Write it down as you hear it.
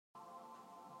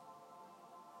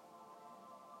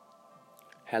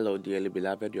Hello, dearly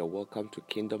beloved. You're welcome to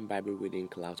Kingdom Bible Reading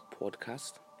Class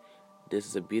podcast. This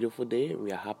is a beautiful day. We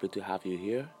are happy to have you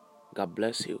here. God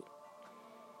bless you.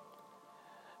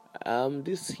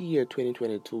 This year,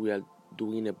 2022, we are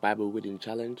doing a Bible reading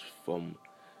challenge from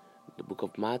the book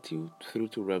of Matthew through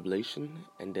to Revelation,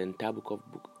 and the entire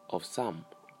book of Psalm.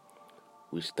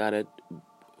 We started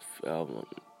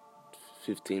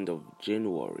 15th of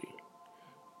January.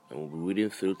 And we'll be reading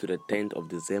through to the 10th of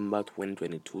December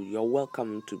 2022. You're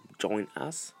welcome to join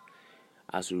us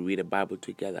as we read the Bible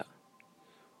together.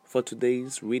 For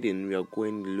today's reading, we are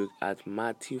going to look at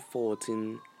Matthew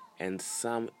 14 and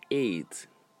Psalm 8.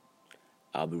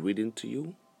 I'll be reading to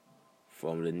you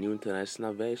from the New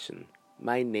International Version.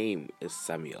 My name is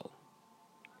Samuel.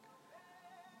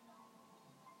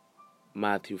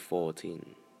 Matthew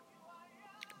 14.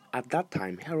 At that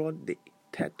time, Herod the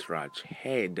Tetrarch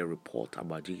heard the report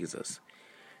about Jesus,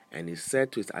 and he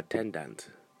said to his attendant,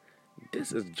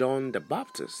 "This is John the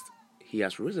Baptist. He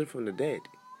has risen from the dead.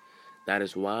 That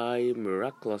is why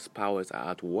miraculous powers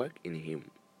are at work in him."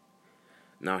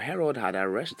 Now Herod had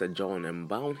arrested John and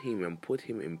bound him and put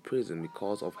him in prison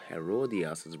because of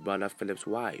Herodias, his brother Philip's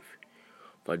wife.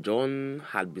 For John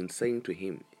had been saying to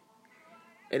him,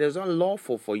 "It is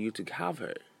unlawful for you to have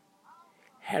her."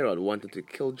 Herod wanted to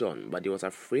kill John, but he was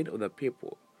afraid of the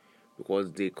people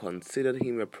because they considered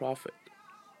him a prophet.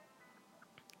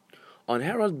 On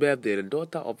Herod's birthday, the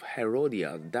daughter of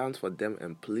Herodias danced for them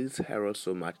and pleased Herod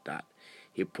so much that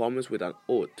he promised with an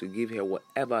oath to give her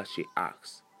whatever she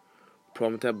asked.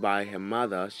 Prompted by her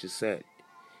mother, she said,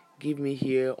 "Give me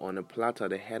here on a platter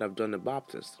the head of John the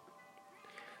Baptist."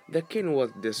 The king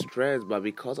was distressed, but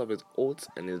because of his oaths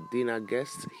and his dinner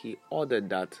guests, he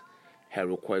ordered that her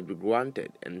request be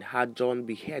granted and had John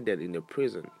beheaded in the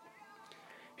prison.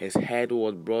 His head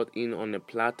was brought in on a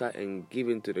platter and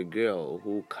given to the girl,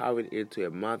 who carried it to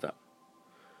her mother.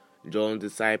 John's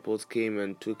disciples came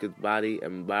and took his body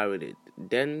and buried it.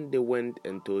 Then they went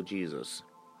and told Jesus.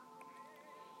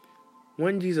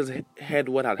 When Jesus heard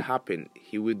what had happened,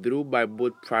 he withdrew by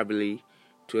boat privately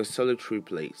to a solitary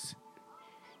place.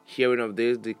 Hearing of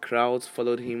this, the crowds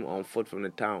followed him on foot from the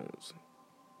towns.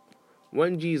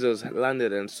 When Jesus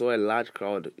landed and saw a large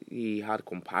crowd, he had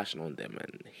compassion on them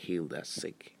and healed their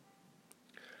sick.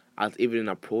 As evening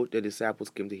approached, the disciples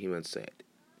came to him and said,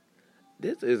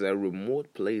 "This is a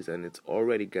remote place and it's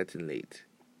already getting late.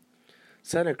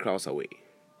 Send the crowds away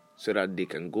so that they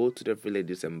can go to the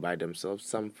villages and buy themselves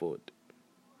some food."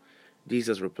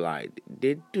 Jesus replied,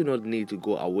 "They do not need to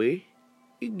go away.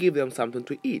 You give them something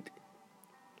to eat."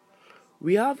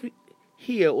 "We have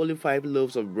here only 5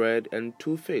 loaves of bread and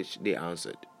 2 fish," they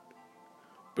answered.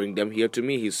 "Bring them here to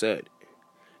me," he said.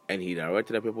 And he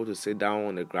directed the people to sit down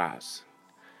on the grass.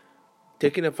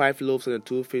 Taking the 5 loaves and the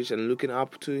 2 fish and looking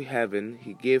up to heaven,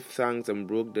 he gave thanks and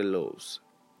broke the loaves.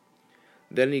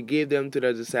 Then he gave them to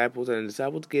the disciples, and the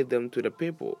disciples gave them to the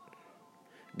people.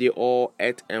 They all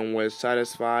ate and were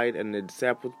satisfied, and the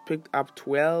disciples picked up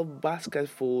 12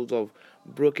 basketfuls of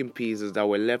broken pieces that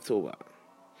were left over.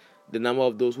 The number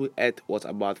of those who ate was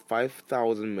about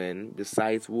 5,000 men,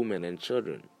 besides women and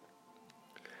children.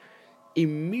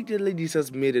 Immediately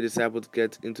Jesus made the disciples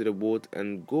get into the boat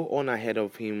and go on ahead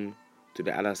of him to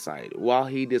the other side, while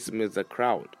he dismissed the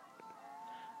crowd.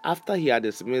 After he had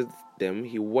dismissed them,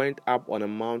 he went up on a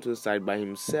mountainside by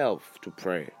himself to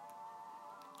pray.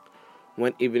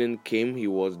 When evening came, he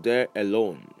was there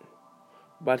alone,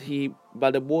 but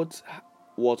the boat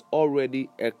was already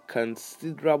a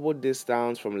considerable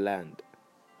distance from land,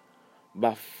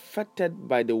 buffeted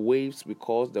by the waves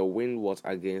because the wind was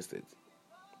against it.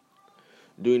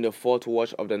 During the 4th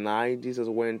watch of the night, Jesus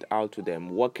went out to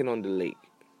them, walking on the lake.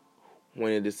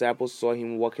 When the disciples saw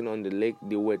him walking on the lake,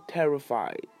 they were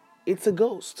terrified. "It's a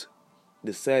ghost,"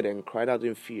 they said, and cried out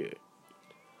in fear.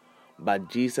 But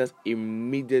Jesus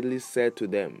immediately said to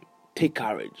them, "Take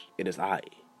courage, it is I.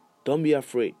 Don't be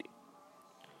afraid."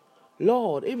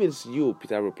 "Lord, if it's you,"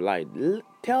 Peter replied,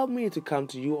 "tell me to come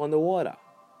to you on the water."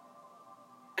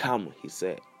 "Come," he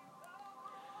said.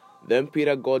 Then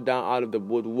Peter got down out of the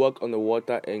boat, walked on the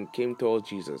water, and came towards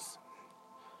Jesus.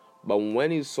 But when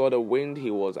he saw the wind,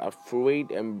 he was afraid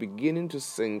and, beginning to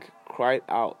sink, cried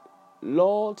out,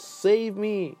 "Lord, save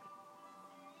me."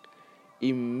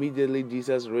 Immediately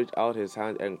Jesus reached out his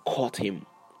hand and caught him.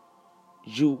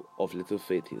 "You of little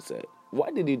faith," he said, "why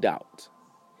did you doubt?"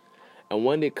 And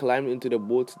when they climbed into the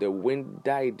boat, the wind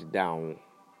died down.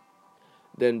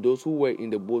 Then those who were in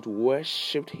the boat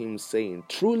worshipped him, saying,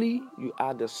 "Truly, you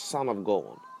are the Son of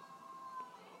God."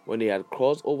 When they had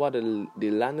crossed over, they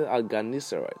landed at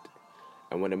Gennesaret.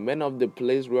 And when the men of the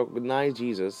place recognized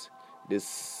Jesus, they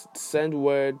sent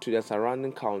word to the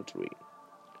surrounding country.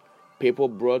 People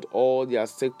brought all their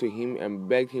sick to him and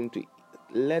begged him to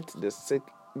let the sick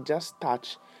just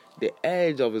touch the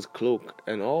edge of his cloak,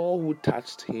 and all who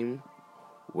touched him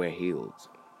were healed.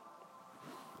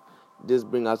 This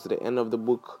brings us to the end of the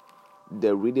book,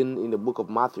 the reading in the book of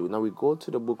Matthew. Now we go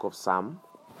to the book of Psalm,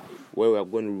 where we are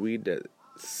going to read the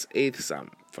 8th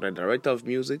Psalm. For the director of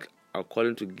music,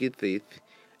 according to Gittith,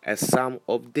 a Psalm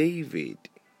of David.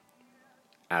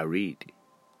 I read,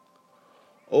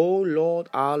 O Lord,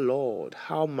 our Lord,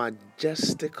 how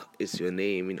majestic is your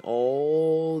name in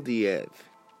all the earth.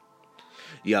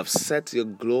 You have set your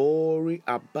glory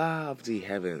above the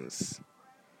heavens.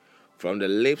 From the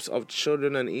lips of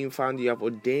children and infants you have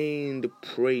ordained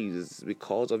praise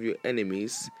because of your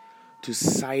enemies, to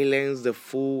silence the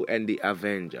fool and the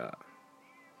avenger.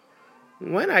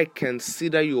 When I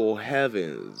consider your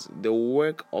heavens, the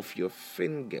work of your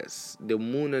fingers, the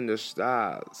moon and the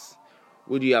stars,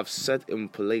 which you have set in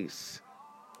place,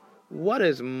 what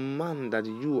is man that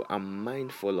you are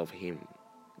mindful of him,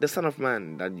 the Son of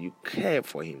Man that you care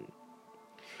for him?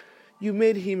 You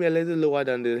made him a little lower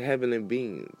than the heavenly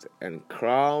beings, and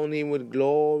crowned him with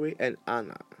glory and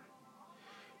honor.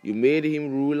 You made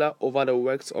him ruler over the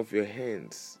works of your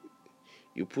hands.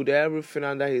 You put everything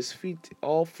under his feet,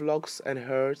 all flocks and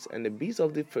herds and the beasts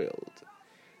of the field,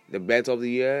 the birds of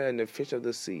the air and the fish of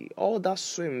the sea, all that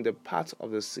swim the paths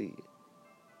of the sea.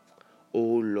 O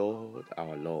Lord,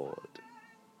 our Lord,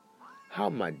 how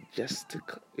majestic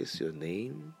is your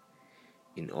name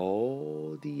in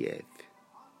all the earth.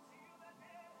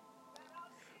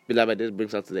 Beloved, this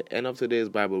brings us to the end of today's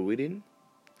Bible reading.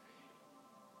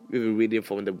 We will be reading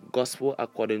from the Gospel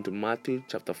according to Matthew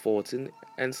chapter 14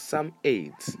 and Psalm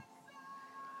 8.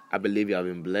 I believe you have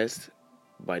been blessed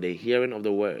by the hearing of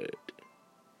the word,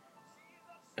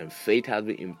 and faith has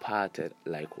been imparted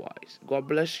likewise. God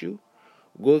bless you.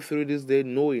 Go through this day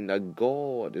knowing that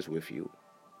God is with you.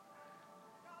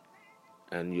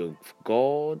 And your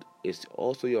God is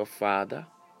also your Father,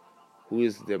 who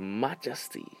is the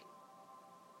majesty.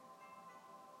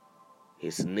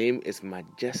 His name is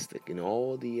majestic in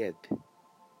all the earth.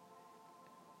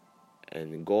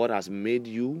 And God has made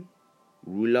you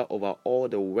ruler over all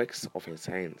the works of his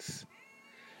hands.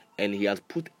 And he has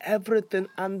put everything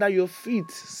under your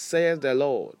feet, says the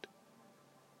Lord.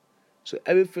 So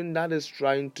everything that is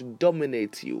trying to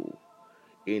dominate you,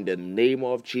 in the name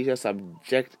of Jesus,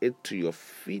 subject it to your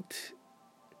feet,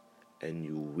 and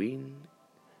you win,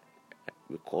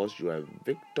 because you are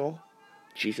victor.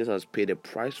 Jesus has paid a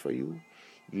price for you.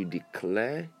 You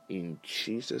declare in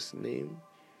Jesus' name,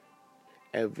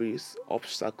 every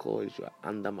obstacle is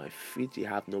under my feet. You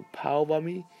have no power over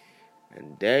me.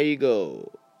 And there you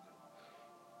go.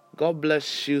 God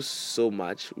bless you so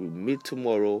much. We'll meet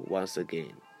tomorrow once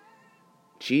again.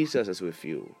 Jesus is with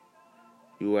you.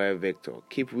 You are a victor.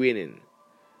 Keep winning.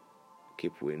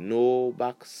 Keep winning. No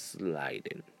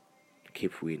backsliding.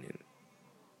 Keep winning.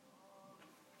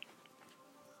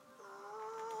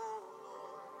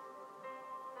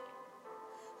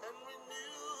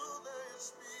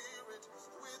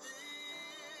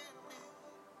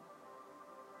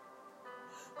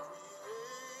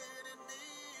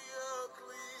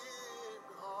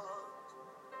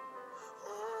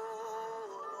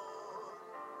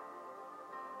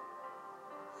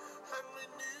 And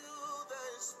renew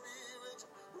thy spirit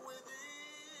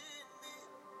within me.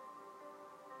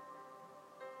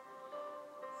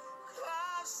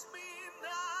 Cast me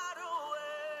not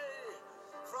away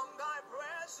from thy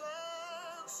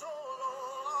presence, O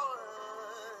Lord.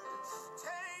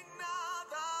 Take not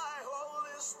thy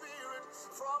Holy Spirit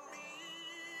from me.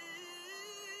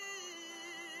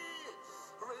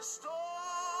 Restore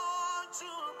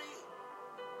to me